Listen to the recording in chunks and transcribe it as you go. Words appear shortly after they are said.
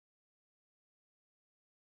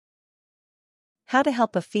How to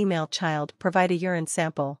help a female child provide a urine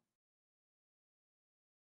sample.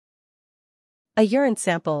 A urine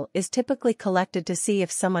sample is typically collected to see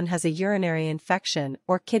if someone has a urinary infection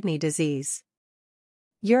or kidney disease.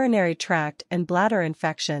 Urinary tract and bladder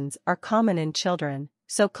infections are common in children,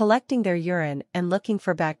 so collecting their urine and looking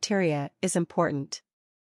for bacteria is important.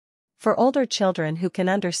 For older children who can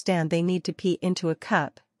understand they need to pee into a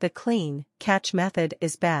cup, the clean, catch method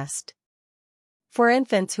is best. For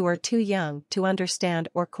infants who are too young to understand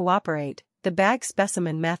or cooperate, the bag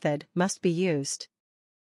specimen method must be used.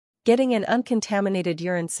 Getting an uncontaminated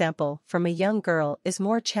urine sample from a young girl is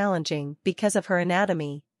more challenging because of her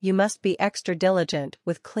anatomy. You must be extra diligent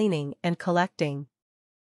with cleaning and collecting.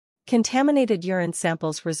 Contaminated urine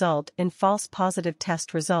samples result in false positive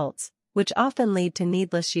test results, which often lead to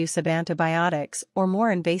needless use of antibiotics or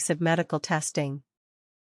more invasive medical testing.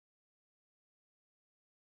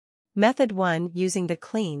 Method 1. Using the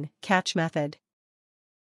clean, catch method.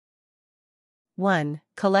 1.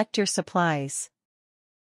 Collect your supplies.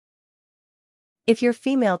 If your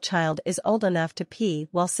female child is old enough to pee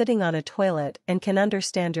while sitting on a toilet and can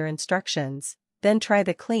understand your instructions, then try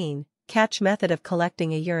the clean, catch method of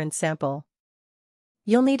collecting a urine sample.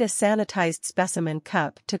 You'll need a sanitized specimen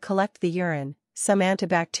cup to collect the urine, some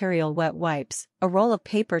antibacterial wet wipes, a roll of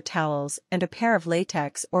paper towels, and a pair of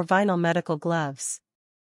latex or vinyl medical gloves.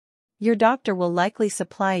 Your doctor will likely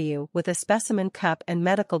supply you with a specimen cup and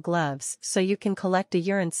medical gloves so you can collect a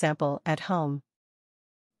urine sample at home.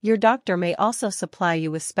 Your doctor may also supply you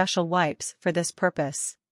with special wipes for this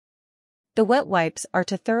purpose. The wet wipes are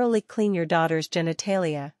to thoroughly clean your daughter's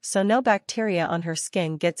genitalia so no bacteria on her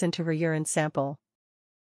skin gets into her urine sample.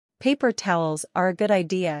 Paper towels are a good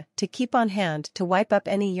idea to keep on hand to wipe up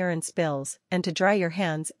any urine spills and to dry your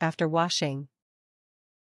hands after washing.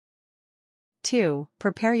 2.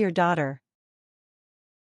 Prepare your daughter.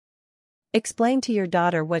 Explain to your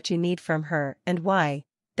daughter what you need from her and why,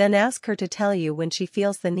 then ask her to tell you when she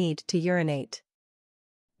feels the need to urinate.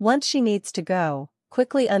 Once she needs to go,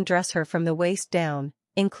 quickly undress her from the waist down,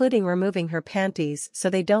 including removing her panties so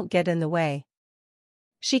they don't get in the way.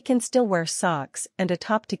 She can still wear socks and a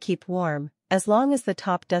top to keep warm, as long as the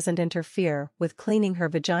top doesn't interfere with cleaning her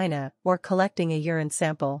vagina or collecting a urine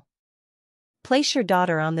sample. Place your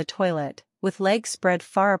daughter on the toilet, with legs spread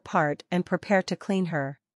far apart, and prepare to clean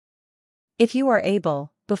her. If you are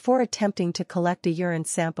able, before attempting to collect a urine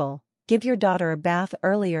sample, give your daughter a bath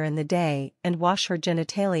earlier in the day and wash her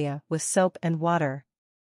genitalia with soap and water.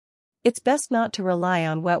 It's best not to rely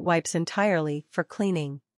on wet wipes entirely for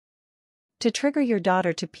cleaning. To trigger your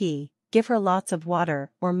daughter to pee, give her lots of water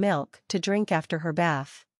or milk to drink after her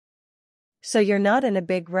bath. So you're not in a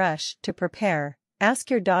big rush to prepare,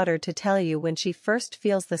 ask your daughter to tell you when she first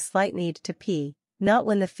feels the slight need to pee, not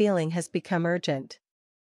when the feeling has become urgent.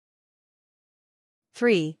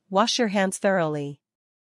 3. Wash your hands thoroughly.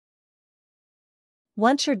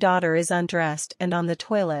 Once your daughter is undressed and on the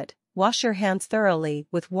toilet, wash your hands thoroughly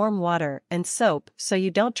with warm water and soap so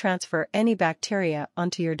you don't transfer any bacteria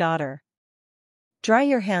onto your daughter. Dry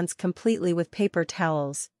your hands completely with paper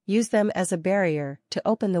towels, use them as a barrier to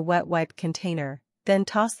open the wet wipe container, then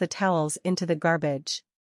toss the towels into the garbage.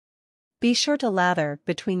 Be sure to lather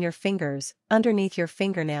between your fingers, underneath your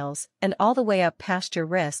fingernails, and all the way up past your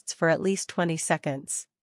wrists for at least 20 seconds.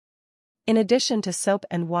 In addition to soap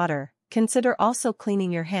and water, consider also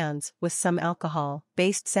cleaning your hands with some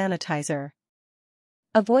alcohol-based sanitizer.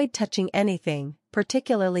 Avoid touching anything,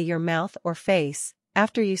 particularly your mouth or face,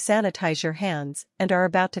 after you sanitize your hands and are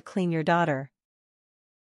about to clean your daughter.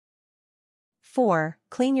 4.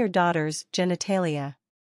 Clean your daughter's genitalia.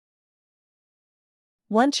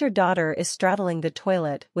 Once your daughter is straddling the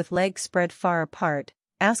toilet with legs spread far apart,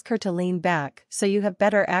 ask her to lean back so you have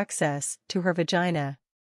better access to her vagina.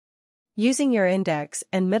 Using your index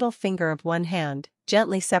and middle finger of one hand,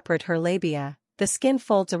 gently separate her labia, the skin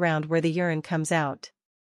folds around where the urine comes out.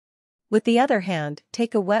 With the other hand,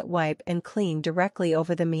 take a wet wipe and clean directly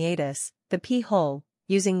over the meatus, the pee hole,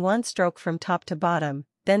 using one stroke from top to bottom,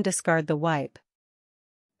 then discard the wipe.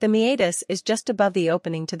 The meatus is just above the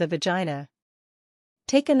opening to the vagina.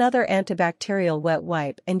 Take another antibacterial wet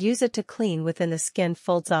wipe and use it to clean within the skin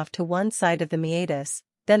folds off to one side of the meatus,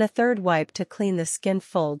 then a third wipe to clean the skin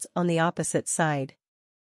folds on the opposite side.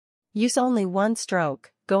 Use only one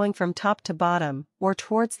stroke, going from top to bottom or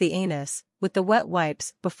towards the anus, with the wet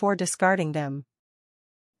wipes before discarding them.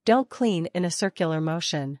 Don't clean in a circular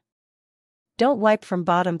motion. Don't wipe from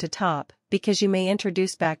bottom to top, because you may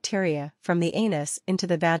introduce bacteria from the anus into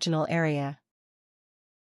the vaginal area.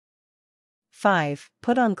 5.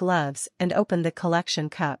 Put on gloves and open the collection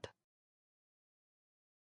cup.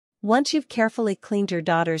 Once you've carefully cleaned your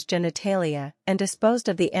daughter's genitalia and disposed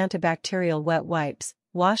of the antibacterial wet wipes,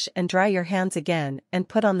 wash and dry your hands again and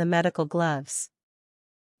put on the medical gloves.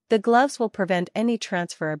 The gloves will prevent any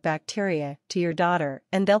transfer of bacteria to your daughter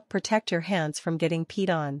and they'll protect your hands from getting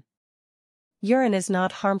peed on. Urine is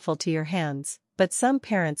not harmful to your hands, but some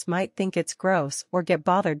parents might think it's gross or get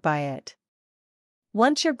bothered by it.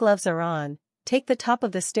 Once your gloves are on, take the top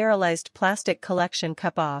of the sterilized plastic collection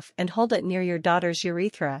cup off and hold it near your daughter's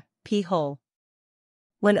urethra, pee hole.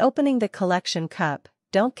 When opening the collection cup,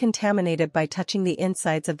 don't contaminate it by touching the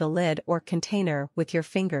insides of the lid or container with your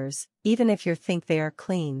fingers, even if you think they are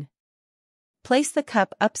clean. Place the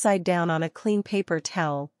cup upside down on a clean paper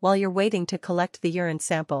towel while you're waiting to collect the urine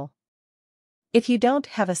sample. If you don't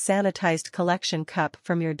have a sanitized collection cup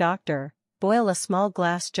from your doctor, boil a small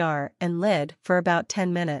glass jar and lid for about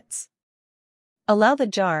 10 minutes. Allow the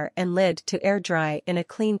jar and lid to air dry in a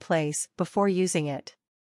clean place before using it.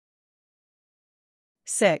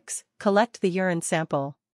 6. Collect the urine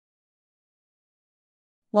sample.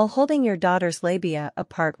 While holding your daughter's labia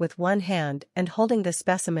apart with one hand and holding the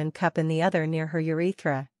specimen cup in the other near her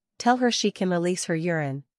urethra, tell her she can release her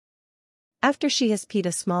urine. After she has peed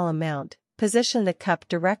a small amount, position the cup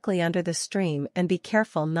directly under the stream and be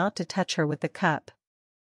careful not to touch her with the cup.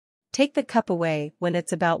 Take the cup away when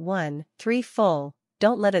it's about 1/3 full,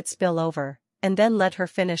 don't let it spill over, and then let her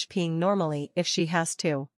finish peeing normally if she has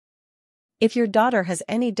to. If your daughter has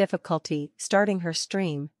any difficulty starting her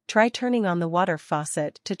stream, try turning on the water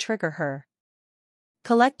faucet to trigger her.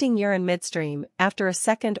 Collecting urine midstream after a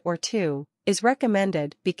second or two is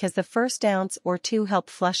recommended because the first ounce or two help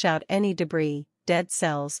flush out any debris, dead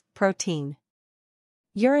cells, protein.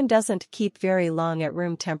 Urine doesn't keep very long at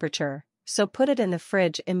room temperature, so put it in the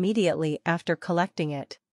fridge immediately after collecting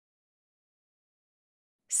it.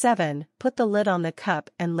 7. Put the lid on the cup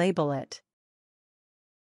and label it.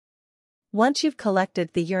 Once you've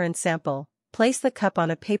collected the urine sample, place the cup on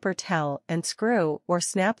a paper towel and screw or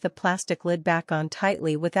snap the plastic lid back on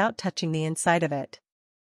tightly without touching the inside of it.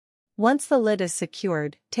 Once the lid is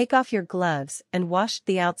secured, take off your gloves and wash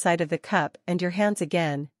the outside of the cup and your hands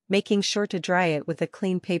again, making sure to dry it with a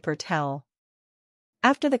clean paper towel.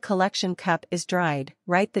 After the collection cup is dried,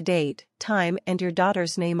 write the date, time and your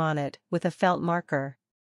daughter's name on it with a felt marker.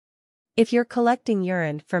 If you're collecting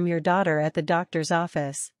urine from your daughter at the doctor's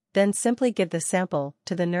office, then simply give the sample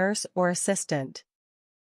to the nurse or assistant.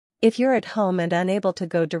 If you're at home and unable to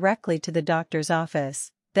go directly to the doctor's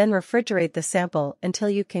office, then refrigerate the sample until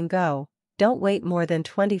you can go. Don't wait more than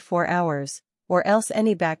 24 hours, or else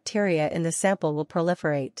any bacteria in the sample will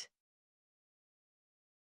proliferate.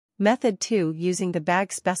 Method 2. Using the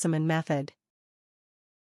bag specimen method.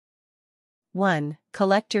 1.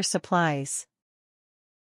 Collect your supplies.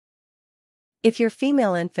 If your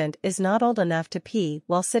female infant is not old enough to pee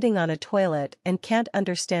while sitting on a toilet and can't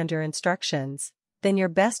understand your instructions, then your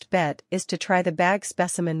best bet is to try the bag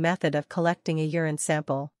specimen method of collecting a urine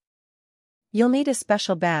sample. You'll need a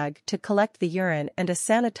special bag to collect the urine and a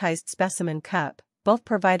sanitized specimen cup, both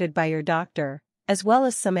provided by your doctor, as well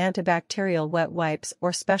as some antibacterial wet wipes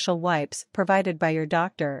or special wipes provided by your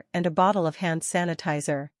doctor and a bottle of hand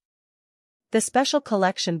sanitizer. The special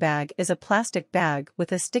collection bag is a plastic bag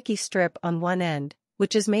with a sticky strip on one end,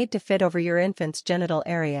 which is made to fit over your infant's genital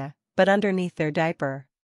area, but underneath their diaper.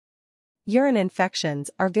 Urine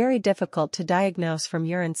infections are very difficult to diagnose from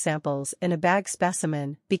urine samples in a bag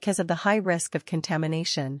specimen because of the high risk of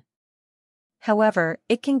contamination. However,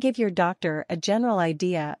 it can give your doctor a general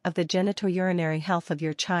idea of the genitourinary health of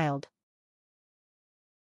your child.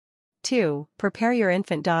 2. Prepare your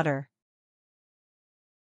infant daughter.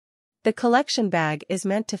 The collection bag is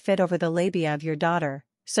meant to fit over the labia of your daughter,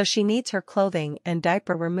 so she needs her clothing and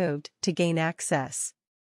diaper removed to gain access.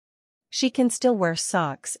 She can still wear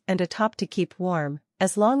socks and a top to keep warm,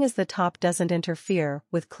 as long as the top doesn't interfere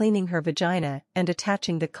with cleaning her vagina and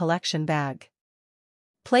attaching the collection bag.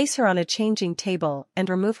 Place her on a changing table and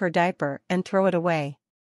remove her diaper and throw it away.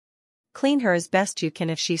 Clean her as best you can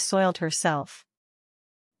if she's soiled herself.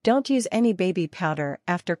 Don't use any baby powder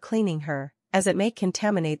after cleaning her, as it may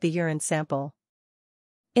contaminate the urine sample.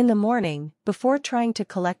 In the morning, before trying to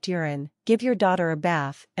collect urine, give your daughter a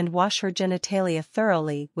bath and wash her genitalia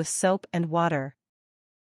thoroughly with soap and water.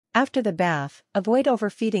 After the bath, avoid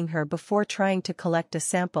overfeeding her before trying to collect a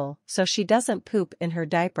sample so she doesn't poop in her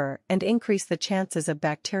diaper and increase the chances of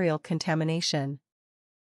bacterial contamination.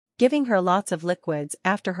 Giving her lots of liquids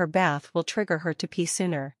after her bath will trigger her to pee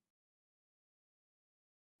sooner.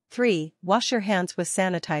 3. Wash your hands with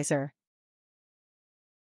sanitizer.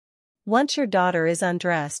 Once your daughter is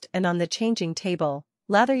undressed and on the changing table,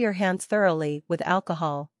 lather your hands thoroughly with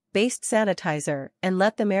alcohol, based sanitizer and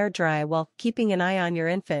let them air dry while keeping an eye on your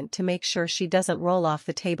infant to make sure she doesn't roll off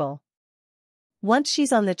the table. Once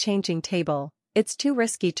she's on the changing table, it's too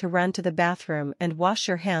risky to run to the bathroom and wash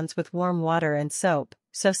your hands with warm water and soap,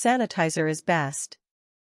 so sanitizer is best.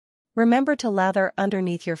 Remember to lather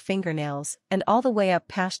underneath your fingernails and all the way up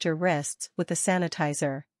past your wrists with the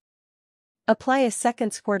sanitizer. Apply a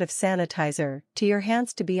second squirt of sanitizer to your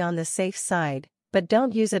hands to be on the safe side, but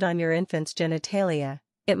don't use it on your infant's genitalia.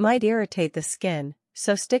 It might irritate the skin,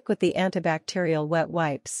 so stick with the antibacterial wet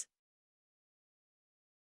wipes.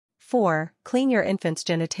 4. Clean your infant's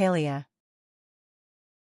genitalia.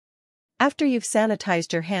 After you've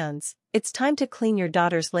sanitized your hands, it's time to clean your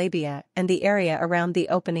daughter's labia and the area around the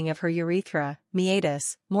opening of her urethra,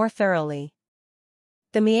 meatus, more thoroughly.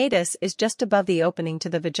 The meatus is just above the opening to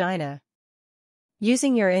the vagina.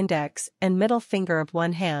 Using your index and middle finger of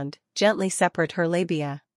one hand, gently separate her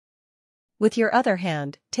labia. With your other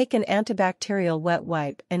hand, take an antibacterial wet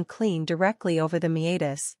wipe and clean directly over the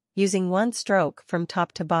meatus, using one stroke from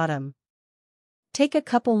top to bottom. Take a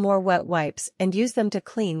couple more wet wipes and use them to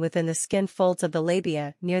clean within the skin folds of the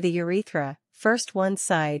labia near the urethra, first one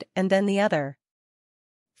side and then the other.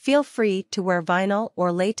 Feel free to wear vinyl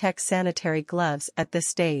or latex sanitary gloves at this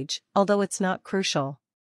stage, although it's not crucial.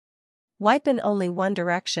 Wipe in only one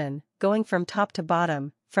direction, going from top to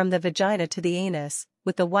bottom, from the vagina to the anus,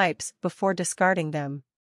 with the wipes before discarding them.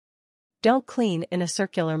 Don't clean in a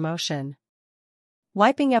circular motion.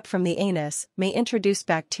 Wiping up from the anus may introduce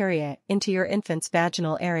bacteria into your infant's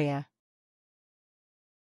vaginal area.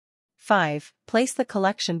 5. Place the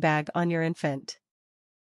collection bag on your infant.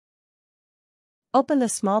 Open the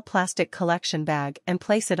small plastic collection bag and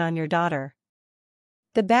place it on your daughter.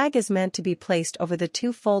 The bag is meant to be placed over the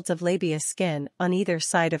two folds of labia skin on either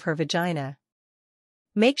side of her vagina.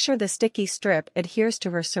 Make sure the sticky strip adheres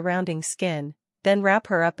to her surrounding skin, then wrap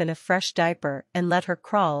her up in a fresh diaper and let her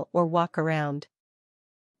crawl or walk around.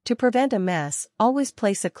 To prevent a mess, always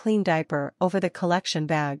place a clean diaper over the collection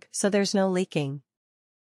bag so there's no leaking.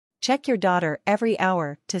 Check your daughter every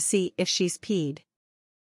hour to see if she's peed.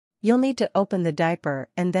 You'll need to open the diaper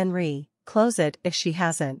and then close it if she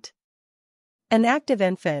hasn't. An active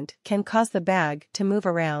infant can cause the bag to move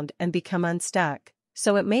around and become unstuck,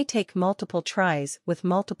 so it may take multiple tries with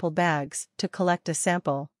multiple bags to collect a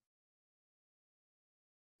sample.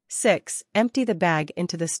 6. Empty the bag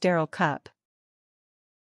into the sterile cup.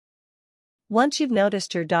 Once you've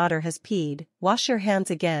noticed your daughter has peed, wash your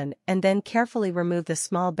hands again and then carefully remove the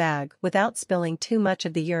small bag without spilling too much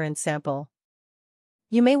of the urine sample.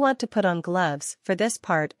 You may want to put on gloves for this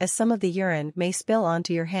part as some of the urine may spill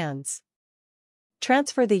onto your hands.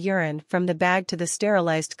 Transfer the urine from the bag to the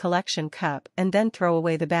sterilized collection cup and then throw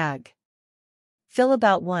away the bag. Fill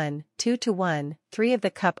about 1:2 to 1:3 of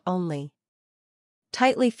the cup only.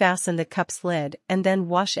 Tightly fasten the cup's lid and then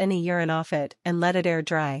wash any urine off it and let it air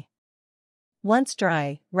dry. Once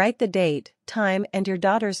dry, write the date, time and your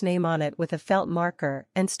daughter's name on it with a felt marker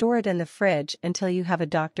and store it in the fridge until you have a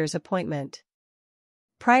doctor's appointment.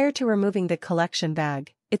 Prior to removing the collection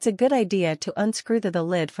bag, it's a good idea to unscrew the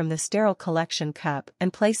lid from the sterile collection cup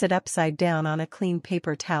and place it upside down on a clean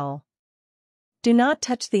paper towel. Do not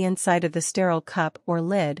touch the inside of the sterile cup or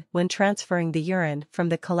lid when transferring the urine from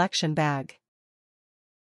the collection bag.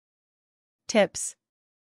 Tips.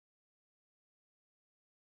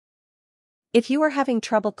 If you are having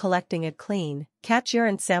trouble collecting a clean, catch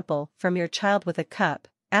urine sample from your child with a cup,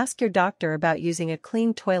 ask your doctor about using a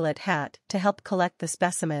clean toilet hat to help collect the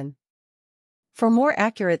specimen. For more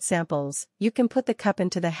accurate samples, you can put the cup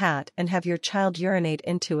into the hat and have your child urinate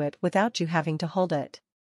into it without you having to hold it.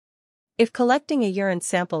 If collecting a urine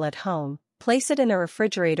sample at home, place it in a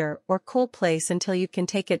refrigerator or cool place until you can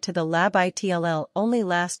take it to the lab. It'll only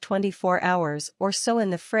last 24 hours or so in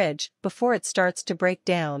the fridge before it starts to break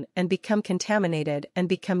down and become contaminated and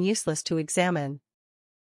become useless to examine.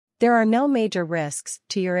 There are no major risks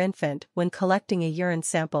to your infant when collecting a urine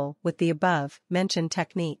sample with the above-mentioned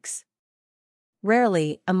techniques.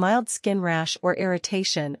 Rarely, a mild skin rash or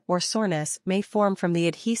irritation or soreness may form from the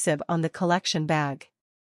adhesive on the collection bag.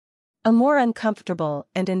 A more uncomfortable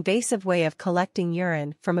and invasive way of collecting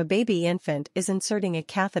urine from a baby infant is inserting a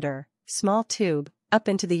catheter, small tube, up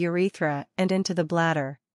into the urethra and into the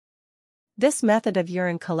bladder. This method of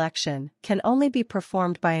urine collection can only be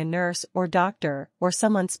performed by a nurse or doctor or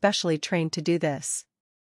someone specially trained to do this.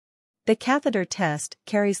 The catheter test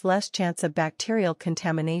carries less chance of bacterial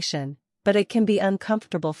contamination, but it can be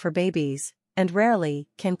uncomfortable for babies, and rarely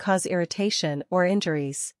can cause irritation or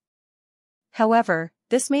injuries. However,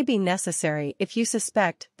 this may be necessary if you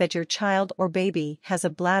suspect that your child or baby has a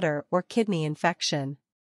bladder or kidney infection.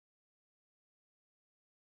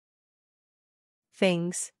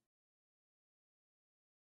 Things.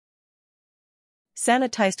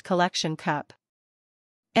 Sanitized collection cup.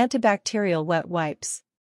 Antibacterial wet wipes.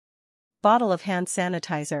 Bottle of hand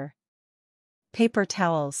sanitizer. Paper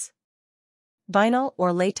towels. Vinyl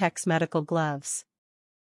or latex medical gloves.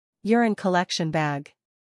 Urine collection bag.